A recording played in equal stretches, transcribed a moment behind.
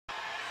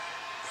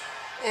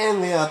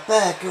And we are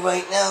back.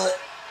 Right now,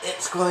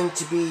 it's going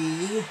to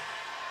be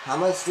how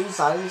much these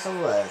items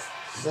are worth.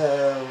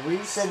 So we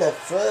said the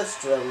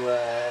first one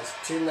was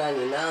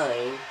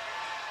 $2.99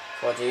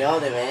 for the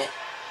ultimate.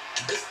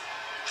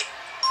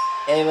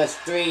 It was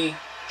 $3.99.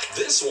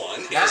 This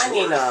one is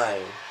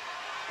 $99.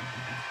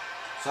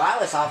 So I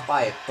was off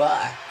by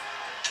 $1.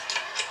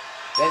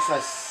 This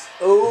was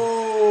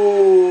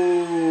ooh.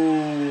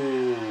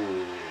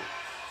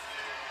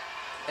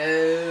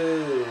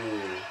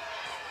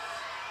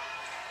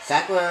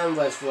 Second one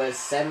was worth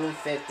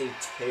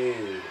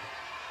 $7.52.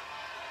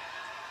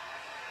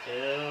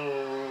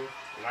 Ew,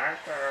 not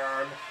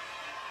good.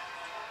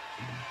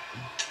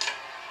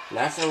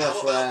 Next one was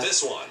How about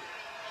this one?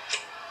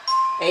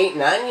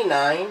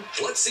 $8.99.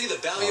 Let's see the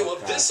value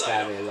of this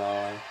item.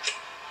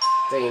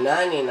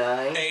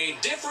 $3.99. A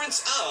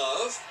difference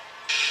of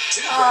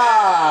 $2.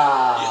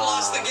 Ah. You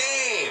lost the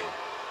game.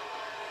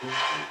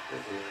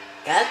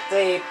 Got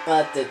 $3,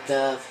 but the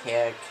Dove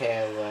hair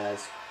care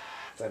was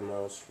the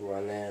most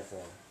one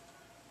ever.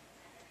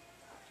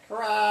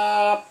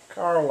 Crap,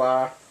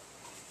 Carla.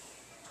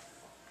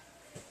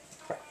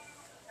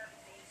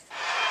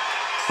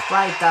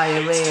 Sprite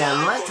diarrhea.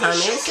 And what time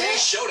is it?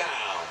 Showdown.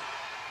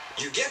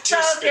 You get 2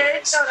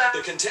 spins.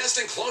 The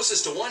contestant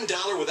closest to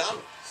 $1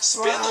 without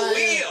spin the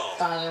wheel.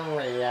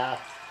 Diarrhea.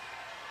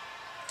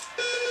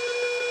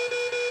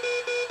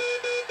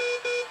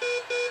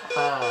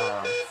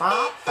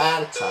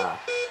 Fanta.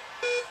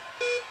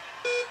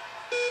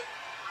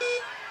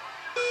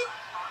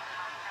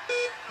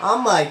 Oh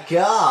my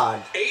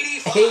god.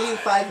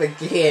 85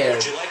 again.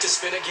 Would you like to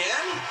spin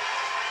again?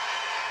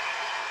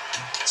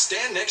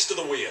 Stand next to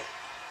the wheel.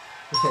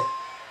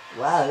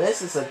 Wow,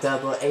 this is a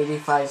double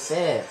 85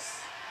 cents.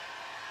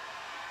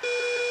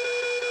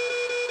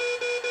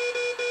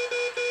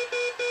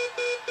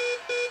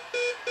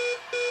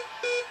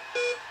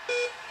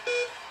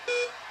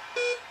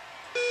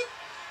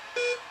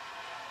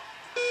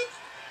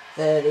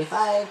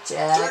 $35,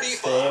 Jack.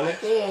 Spin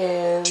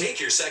again. Take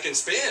your second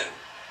spin.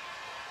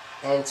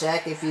 And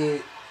check if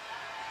you...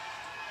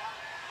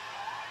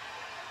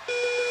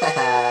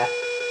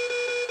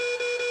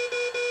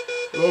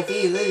 And if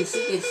you lose, he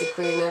gets to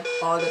clean up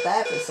all the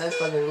bad percents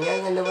for the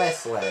young and the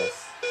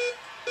restless.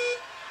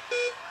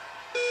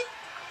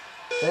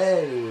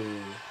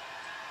 30.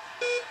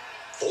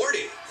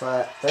 40.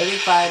 So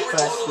 35 Your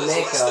plus total is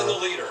less than the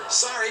nickel. leader.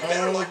 Sorry,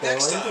 better And luck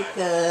next going time. to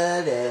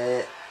cut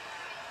it.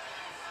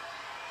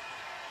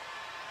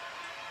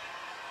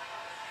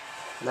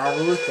 Now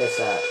look this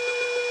up.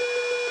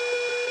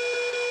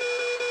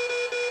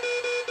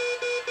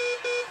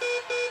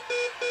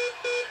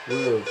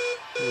 Woo.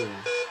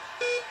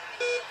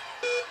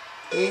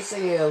 You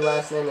say your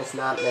last name is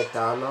not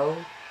McDonald?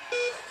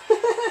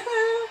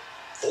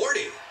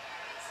 40.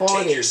 40.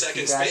 Take your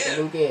second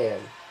spin. Again.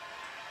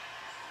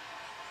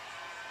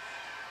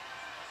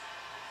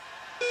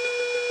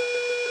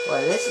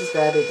 Well, this is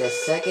gonna be the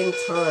second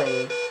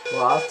time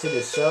we're off to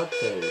the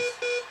showcase.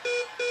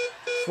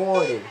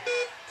 40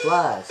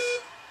 plus.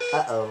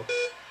 Uh-oh.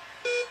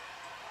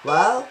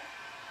 Well,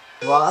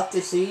 we're off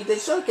to see the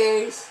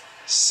showcase.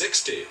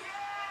 60.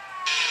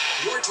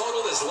 Your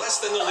total is less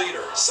than the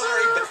leader.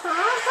 Sorry,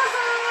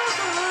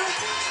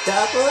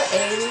 Double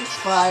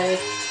 85.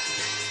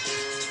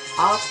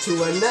 Off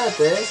to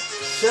another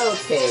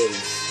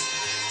showcase.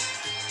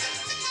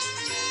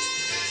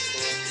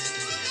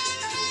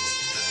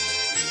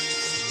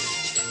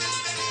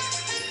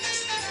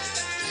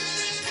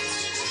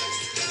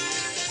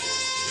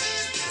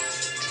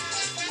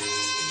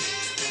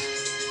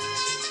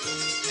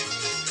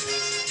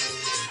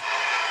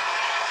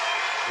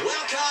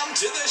 welcome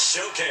to the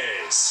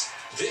showcase.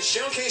 This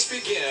showcase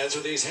begins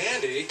with these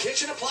handy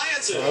kitchen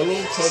appliances.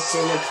 Any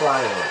kitchen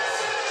appliance.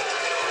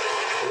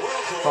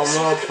 Whirlpool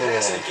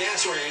super-capacity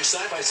gas range,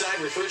 side-by-side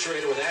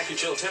refrigerator with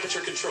AccuChill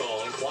temperature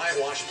control, and Quiet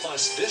Wash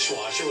Plus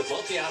dishwasher with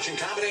multi-option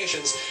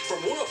combinations from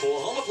Whirlpool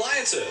Home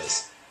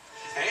Appliances.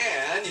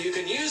 And you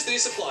can use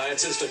these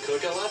appliances to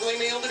cook a lovely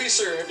meal to be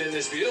served in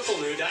this beautiful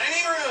new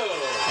dining room.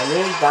 A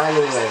new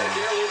dining room.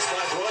 Heirlooms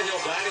by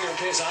Broyhill Dining Room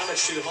pays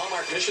homage to the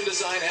Hallmark Mission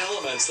design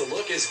elements. The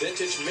look is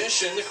vintage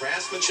Mission. The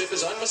craftsmanship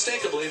is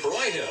unmistakably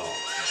Broyhill.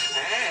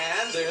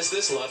 And there's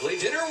this lovely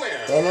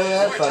dinnerware.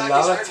 Dinnerware from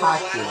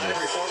Narataki.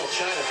 Ivory formal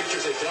china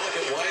features a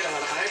delicate white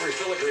on ivory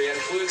filigree and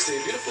includes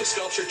the beautifully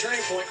sculptured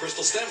turning point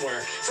crystal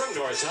stemware from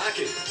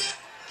Narataki.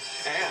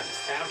 And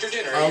after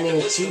dinner, and you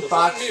can listen to the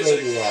fun music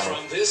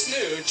from this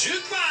new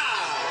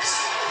jukebox.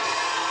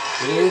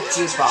 New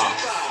jukebox.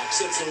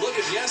 It's the look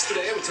of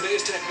yesterday with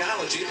today's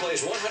technology.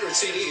 Plays 100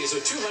 CDs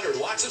with 200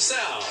 watts of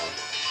sound.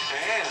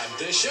 And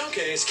this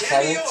showcase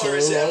can be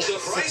yours if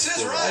the price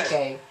is right.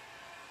 Okay.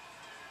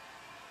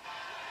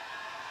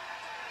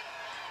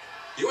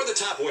 You're the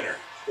top winner.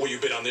 Will you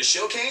bid on this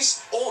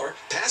showcase or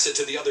pass it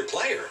to the other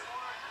player?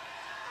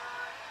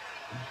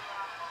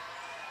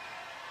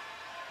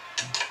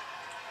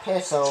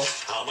 Pencil.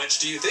 How much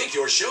do you think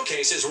your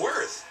showcase is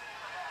worth?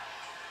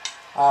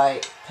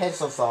 Alright,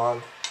 pencil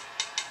song.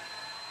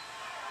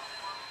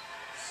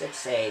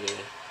 $6.80.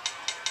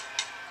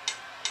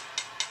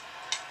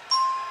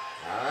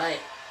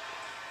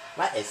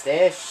 What is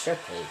this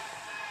showcase?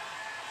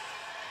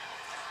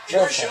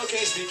 Your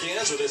showcase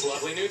begins with this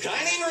lovely new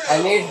dining room.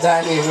 A new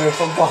dining room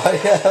from Mario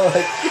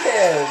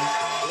again.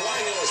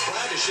 Royal is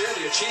proud to share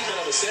the achievement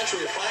of a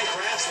century of fine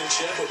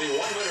craftsmanship with the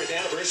 100th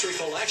anniversary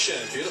collection.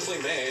 Beautifully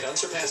made,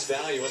 unsurpassed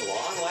value, and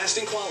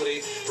long-lasting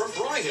quality from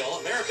Broyhill,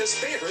 America's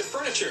favorite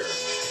furniture.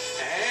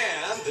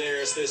 And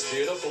there's this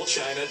beautiful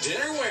China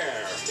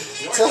dinnerware.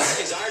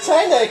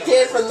 China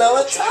came from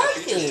Noritake.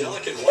 Noritake. Features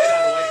delicate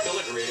white-on-white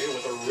filigree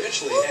with a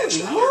richly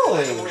etched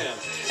platinum rim.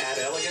 Add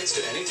elegance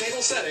to any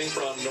table setting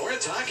from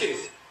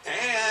Noritake.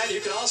 And you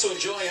can also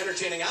enjoy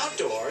entertaining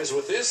outdoors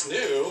with this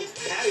new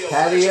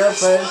patio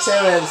furniture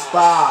and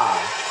spa.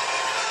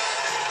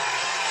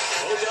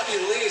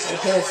 O.W. Lee's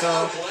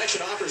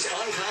collection offers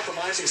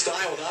uncompromising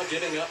style without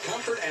giving up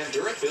comfort and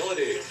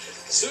durability.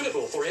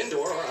 Suitable for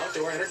indoor or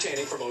outdoor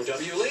entertaining from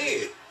O.W.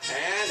 Lee.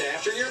 And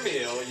after your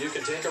meal, you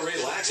can take a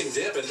relaxing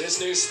dip in this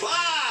new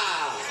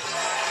spa.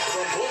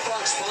 From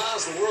Bullfrog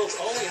Spas, the world's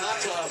only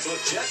hot tubs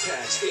with jet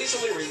packs,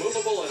 easily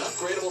removable and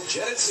upgradable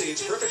jetted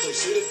seats perfectly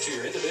suited to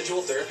your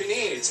individual therapy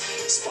needs.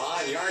 Spa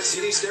and yard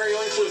CD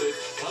stereo included.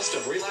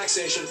 Custom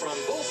relaxation from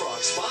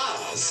Bullfrog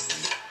Spas.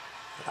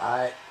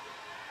 Alright.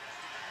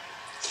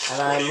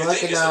 And I'm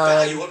looking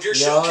on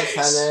Noah's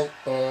 100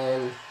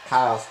 and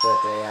Kyle's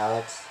birthday,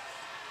 Alex.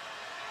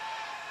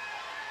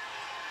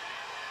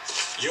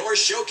 Your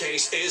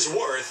showcase is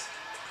worth...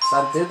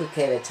 Some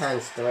duplicated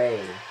times 3.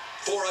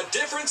 For a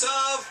difference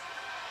of...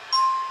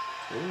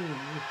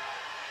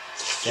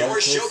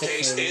 Your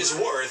showcase is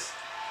worth...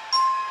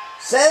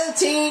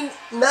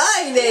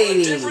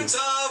 17,980. Difference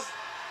of...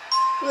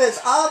 It's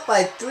off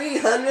by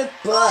 $300. You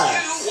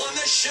won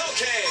the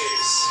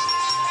showcase.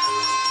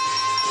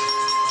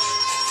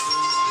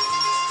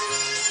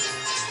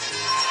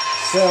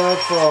 So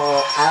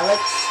for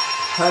Alex,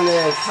 Hunter,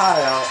 and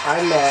Kyle,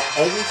 I'm at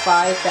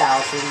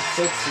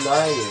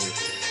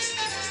 85,690.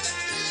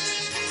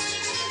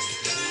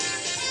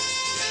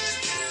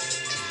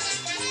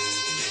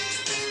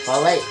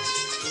 Oh wait,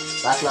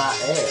 that's not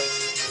it.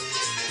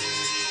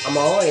 I'm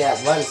only at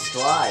 1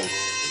 strike.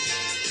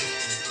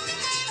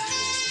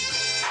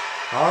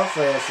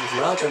 Hopefully this is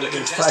not going to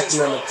be strike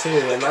number 2,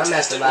 and I'm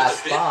at the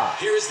last spot.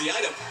 Here is the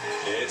item.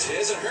 It's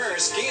his and her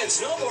ski and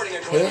snowboarding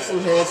equipment. His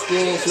and her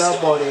ski and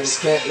snowboarding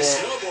equipment.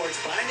 Snowboards,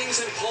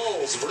 bindings, and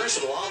poles.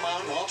 Versatile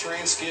all-mountain,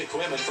 all-terrain ski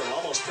equipment for an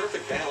almost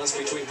perfect balance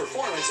between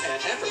performance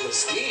and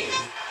effortless skiing.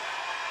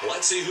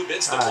 Let's see who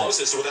bids the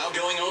closest without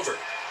going over.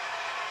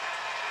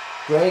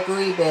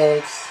 Gregory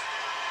bids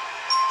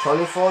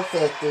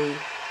 $24.50.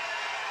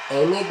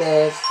 Amy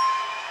bids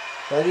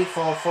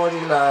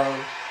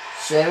 $34.49.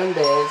 Sharon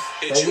bids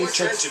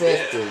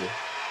 $36.50.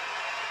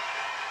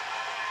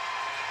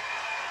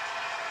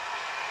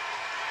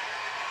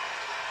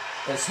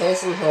 It's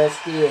his and her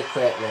ski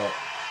equipment.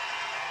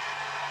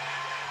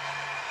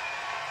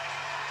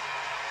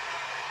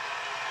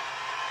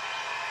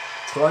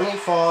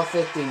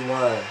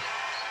 $24.51.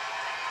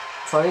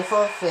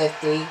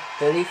 $24.50,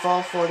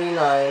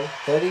 $34.49,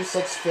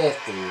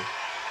 $36.50.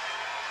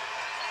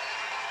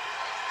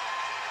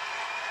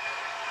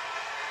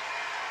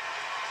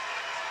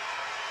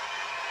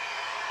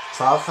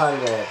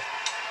 $1,200.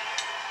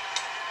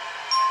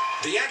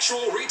 The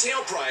actual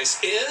retail price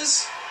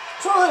is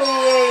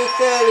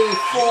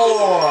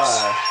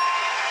 $28.34.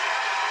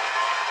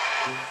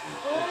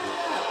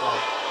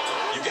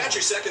 You got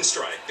your second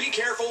strike. Be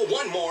careful,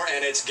 one more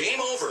and it's game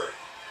over.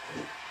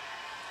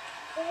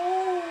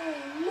 Oh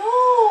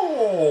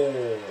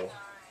no!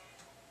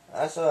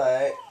 That's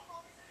alright.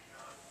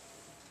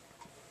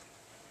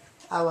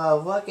 Oh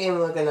well, what game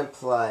we're gonna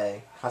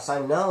play? Cause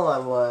I know I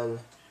won.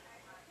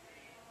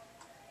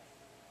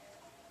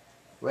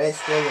 Red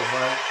String is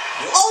one.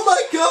 Oh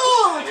my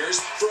god!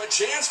 For a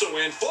chance to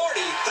win $40,000.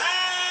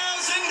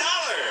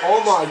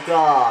 Oh my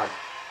god.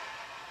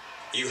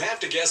 You have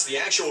to guess the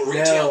actual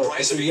retail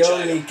price of each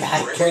item.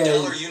 For every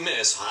dollar you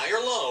miss, high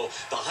or low,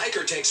 the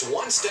hiker takes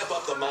one step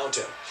up the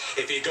mountain.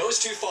 If he goes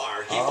too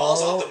far, he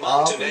falls off the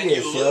mountain and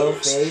you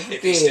lose.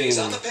 If he stays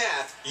on the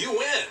path, you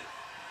win.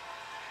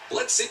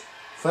 Let's see.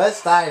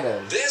 First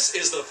item. This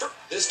is the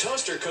this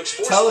toaster cooks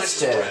 4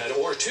 slices of bread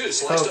or 2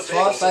 sliced of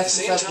bagels at the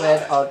same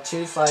time. Or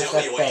 2 slices of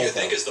bagels. Tell me what you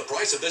think is the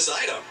price of this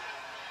item.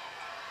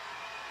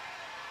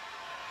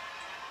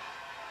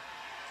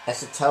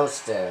 It's a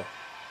toaster.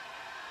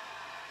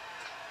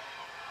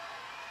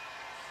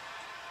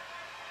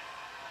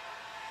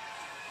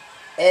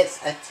 It's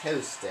a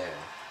toaster.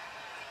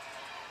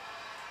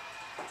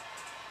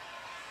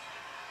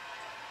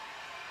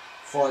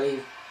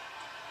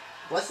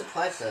 What's the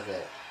price of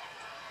it?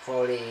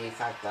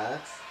 $45?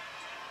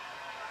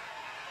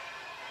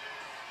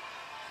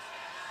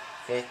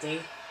 50? You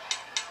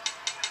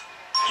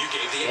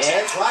gave the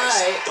exact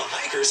price. Right. The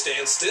hiker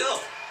stands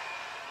still.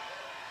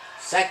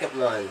 Second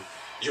one.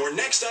 Your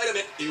next item,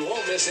 you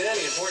won't miss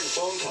any important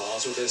phone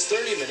calls with this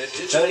 30-minute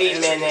digital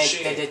answer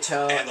machine. And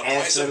the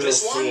price of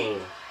this machine.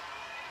 One?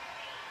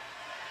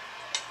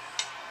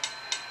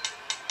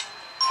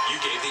 You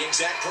gave the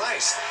exact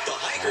price. The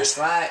hiker's... That's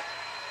right.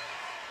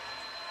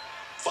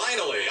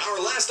 Finally, our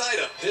last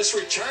item. This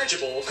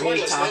rechargeable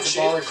cordless Rechargeable men's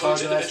shaver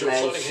includes cordless individual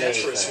men's floating heads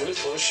for a shaver. smooth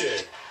close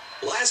shave.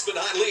 Last but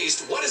not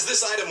least, what is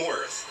this item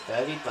worth?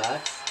 $30.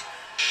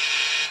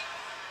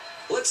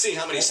 Let's see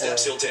how many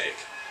steps he'll take.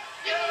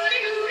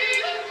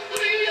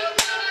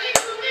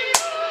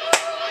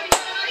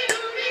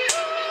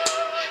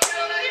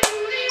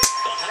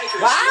 The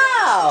hiker's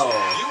Wow!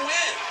 you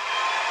win.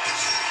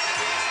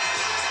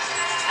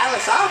 I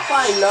was off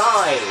by 9.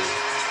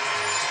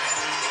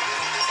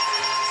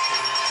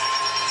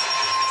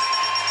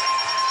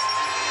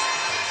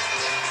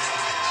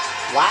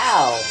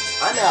 Wow,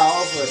 I'm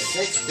now over a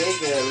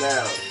 6-figure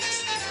amount.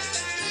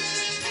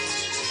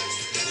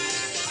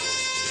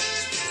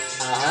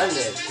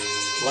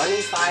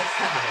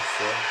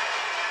 125,000.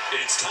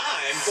 It's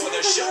time for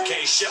the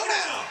Showcase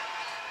Showdown.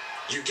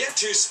 You get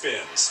 2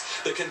 spins.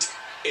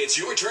 It's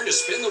your turn to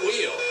spin the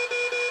wheel.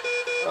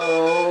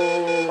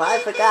 Oh, I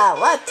forgot.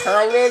 What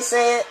time is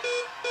it?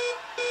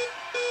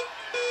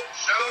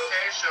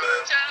 Showcase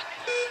Showdown.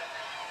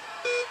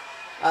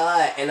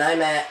 Alright, and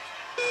I'm at...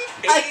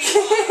 81.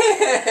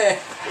 Again!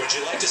 Would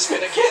you like to spin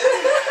again?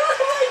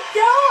 Oh my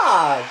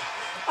god!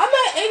 I'm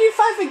at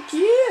 85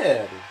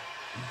 again!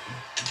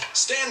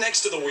 Stand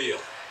next to the wheel.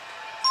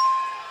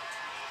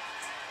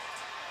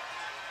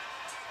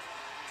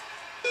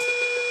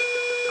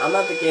 I'm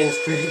up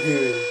against pretty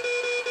good.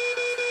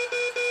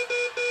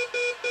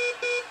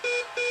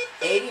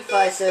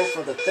 85 cents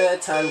for the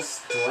 3rd time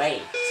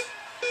straight.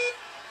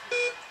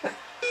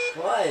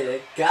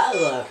 Boy, God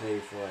love me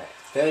for it.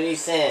 30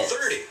 cents.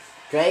 30.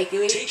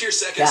 Gregory, Take your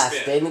second gotta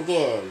spin. spin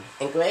again.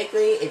 And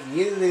Gregory, if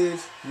you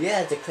lose, you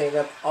have to clean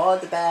up all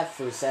the bad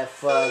foods that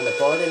from the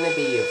Bold and the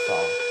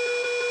Beautiful.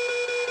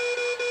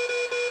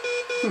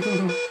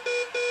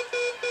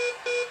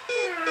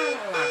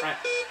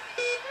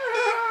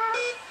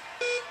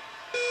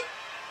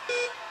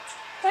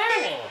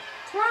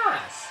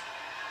 Plus.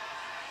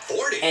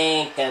 40.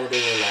 Ain't gonna be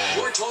enough.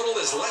 Your total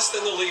is less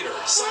than the leader.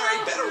 Sorry,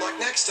 better luck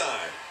next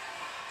time.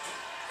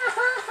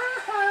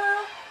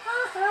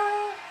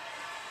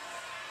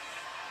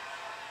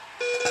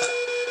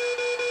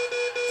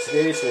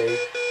 Excuse me.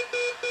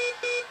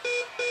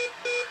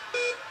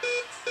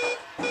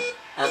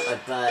 Up my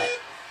butt.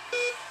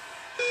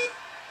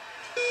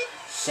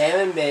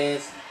 7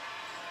 bids.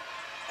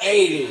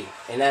 80.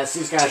 And now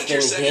she's got to Take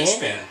your spin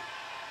second again. spin.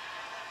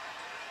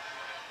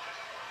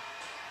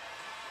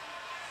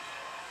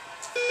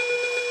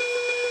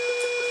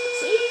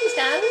 She's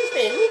got to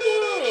spin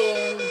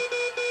again.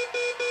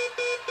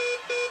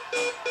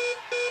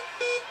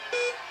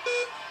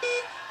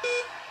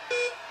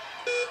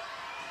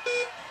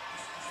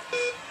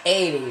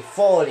 $80,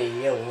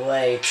 $40, you're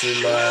way too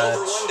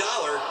Over much.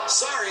 $1.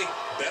 Sorry,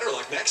 better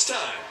luck next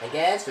time. I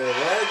guess we're going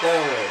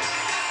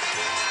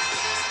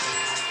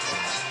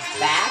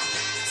back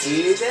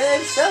to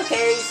the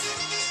showcase.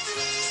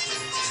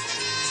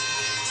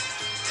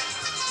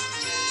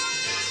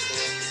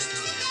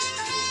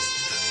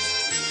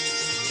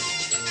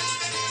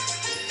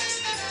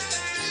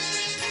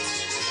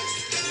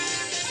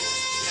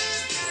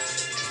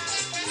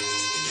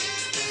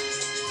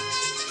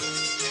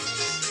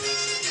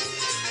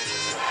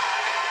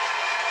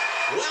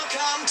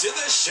 Welcome to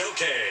the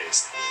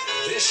Showcase.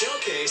 This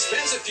showcase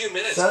spends a few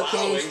minutes Showcase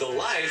following the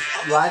life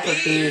of Life a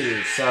of bee.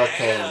 Bee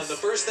showcase. And the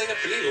first thing a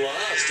bee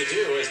loves to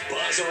do is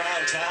buzz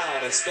around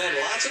town and spend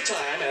lots of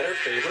time at her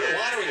favorite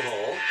watering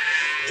hole.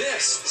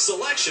 This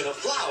selection of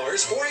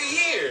flowers for a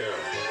year.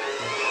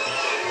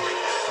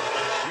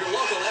 Your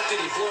local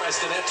FTD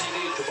florist and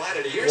FTD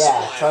provided a year's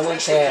Yeah, supply of totally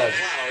freshly cut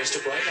can. flowers to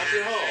brighten up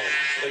your home.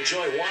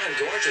 Enjoy one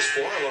gorgeous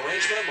floral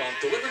arrangement a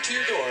month delivered to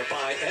your door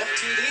by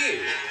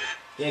FTD.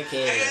 You're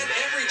kidding. And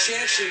every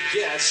chance she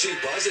gets, she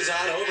buzzes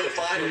on over to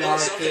find a Not little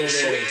something kidding.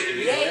 sweet to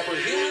eat Yay. whenever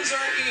humans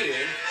are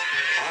eating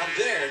on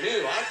their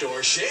new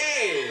outdoor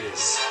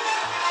shades.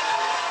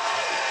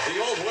 The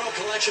Old World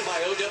Collection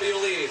by O.W.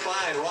 Lee.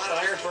 Fine wrought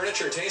iron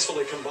furniture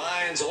tastefully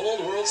combines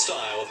old world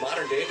style with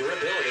modern day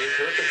durability,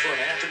 perfect for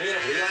an afternoon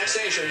of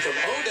relaxation from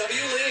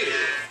O.W. Lee.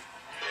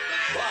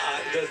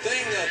 But the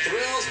thing that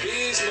thrills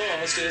bees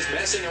most is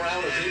messing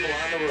around with people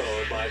on the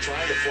road by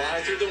trying to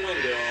fly through the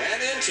window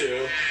and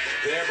into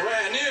their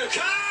brand new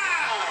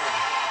car.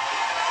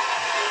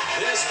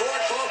 This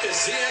Ford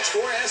Focus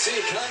ZX4 SE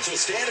comes with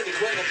standard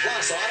equipment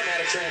plus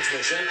automatic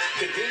transmission,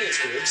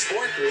 convenience group,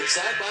 sport group,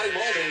 side body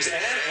moldings,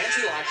 and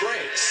anti-lock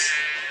brakes.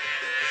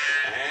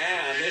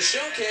 And this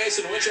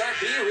showcase in which our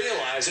bee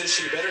realizes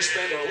she better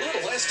spend a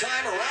little less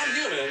time around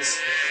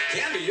humans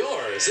can be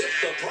yours if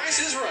the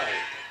price is right.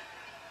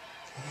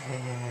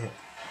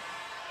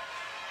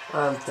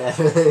 I'm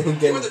definitely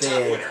You're gonna the top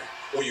bid. winner.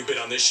 Will you bid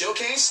on this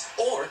showcase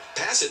or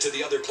pass it to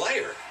the other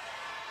player?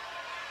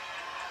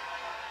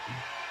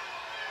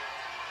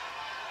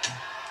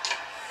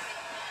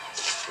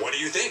 What do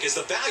you think is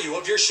the value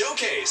of your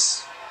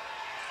showcase?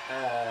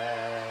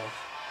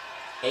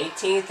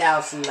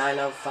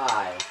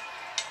 18,905.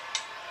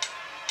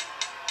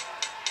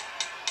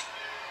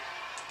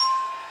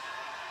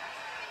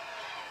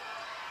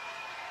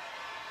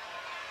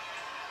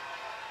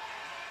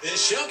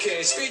 This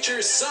showcase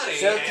features Sunny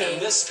Showcase.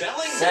 and the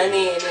spelling bee.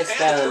 Sunny and the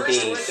spelling And the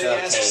first bee word they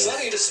ask showcase.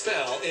 Sunny to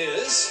spell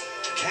is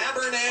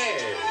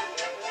Cabernet.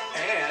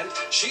 And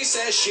she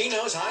says she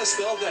knows how to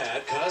spell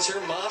that because her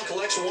mom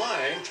collects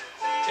wine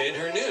in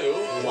her new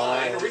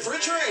wine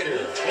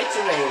refrigerator.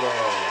 Refrigerator.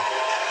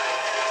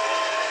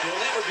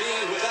 You'll never be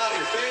without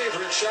your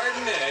favorite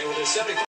Chardonnay with a 75